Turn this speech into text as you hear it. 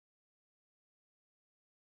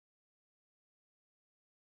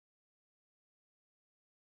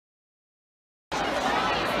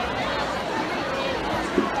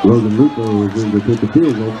Logan Lupo is in to take the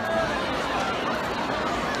field goal.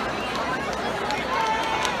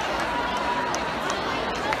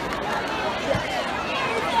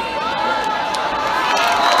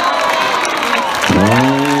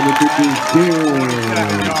 And the kick is good.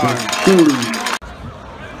 40.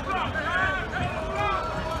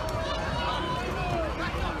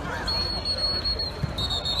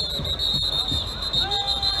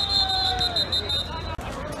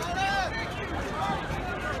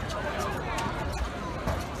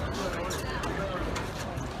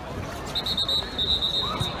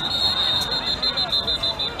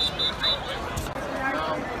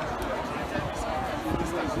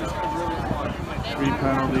 Three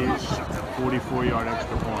penalties, 44-yard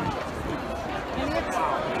extra point.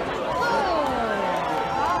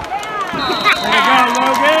 Way to go,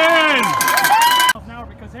 Logan! Now,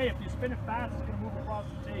 because hey, if you spin it fast, it's going to move across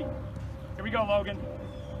the tee. Here we go, Logan.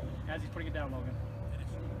 As he's putting it down, Logan.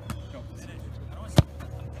 Go.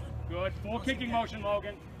 Good. Full kicking motion,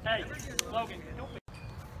 Logan. Hey, Logan, don't be.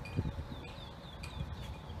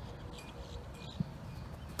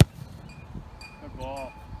 Good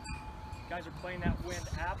ball. Guys are playing that wind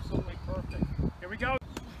absolutely perfect. Here we go.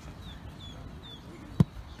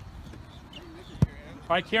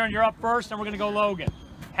 All right, Kieran, you're up first, and we're going to go Logan.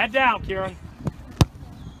 Head down, Kieran.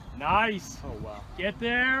 Nice. Oh, wow. Get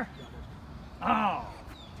there. Oh.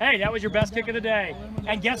 Hey, that was your best kick of the day.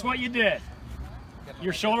 And guess what you did?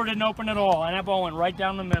 Your shoulder didn't open at all, and that ball went right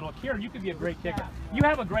down the middle. Kieran, you could be a great kicker. You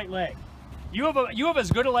have a great leg. You have as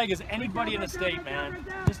good a leg as anybody in the state, man.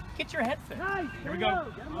 Just get your head fit. Here we go.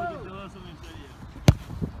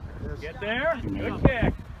 Get there. Good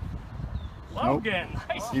kick. Logan,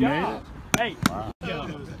 nice job. Hey. Wow.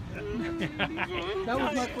 That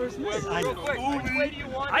was my first miss. I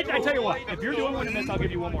tell you what, if you're doing one to miss, I'll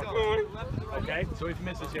give you one more. Okay? So if he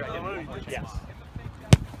misses here, I give you one more. Yes.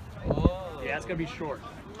 Yeah, it's going to be short.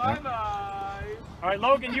 Bye-bye. All right,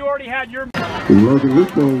 Logan, you already had your... Logan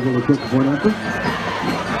Lupo is going to take the point after.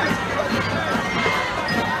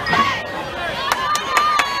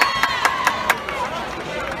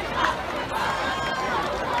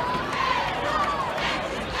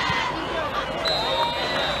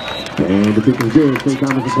 And the kick is good. Same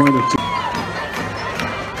time as the pointer.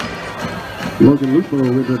 Logan Lupo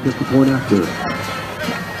with the 50-point after.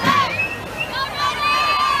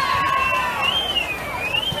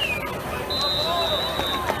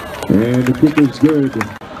 And the kick is good.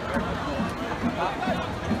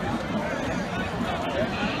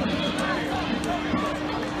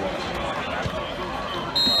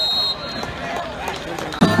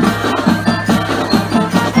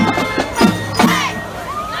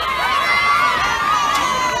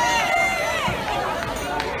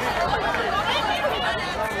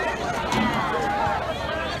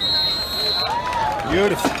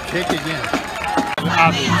 Beautiful. Kick again.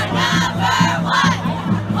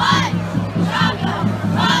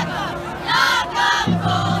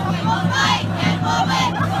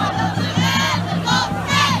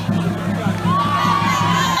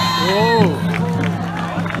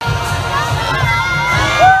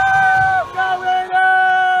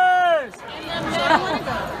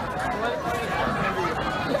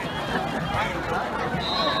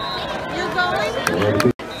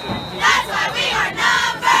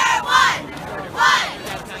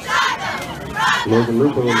 Logan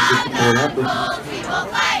Lupo on the 50-point after.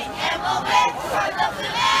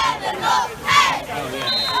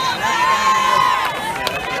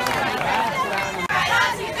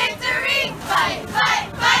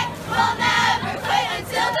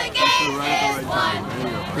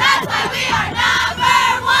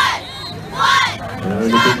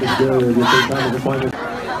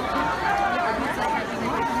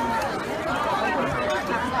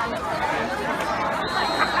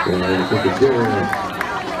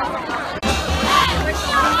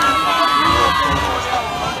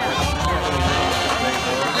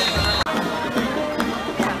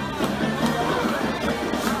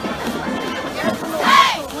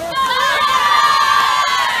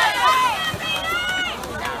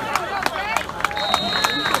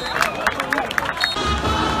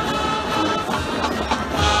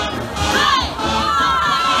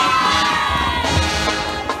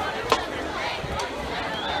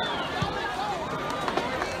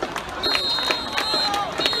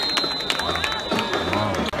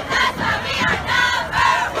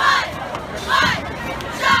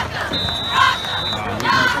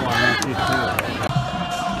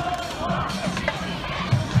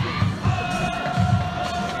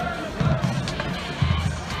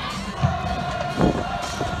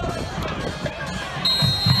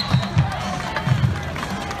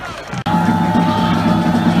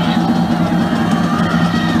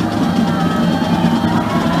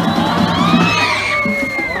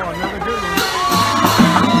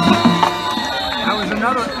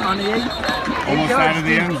 on the 8. Almost out of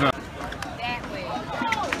the end zone.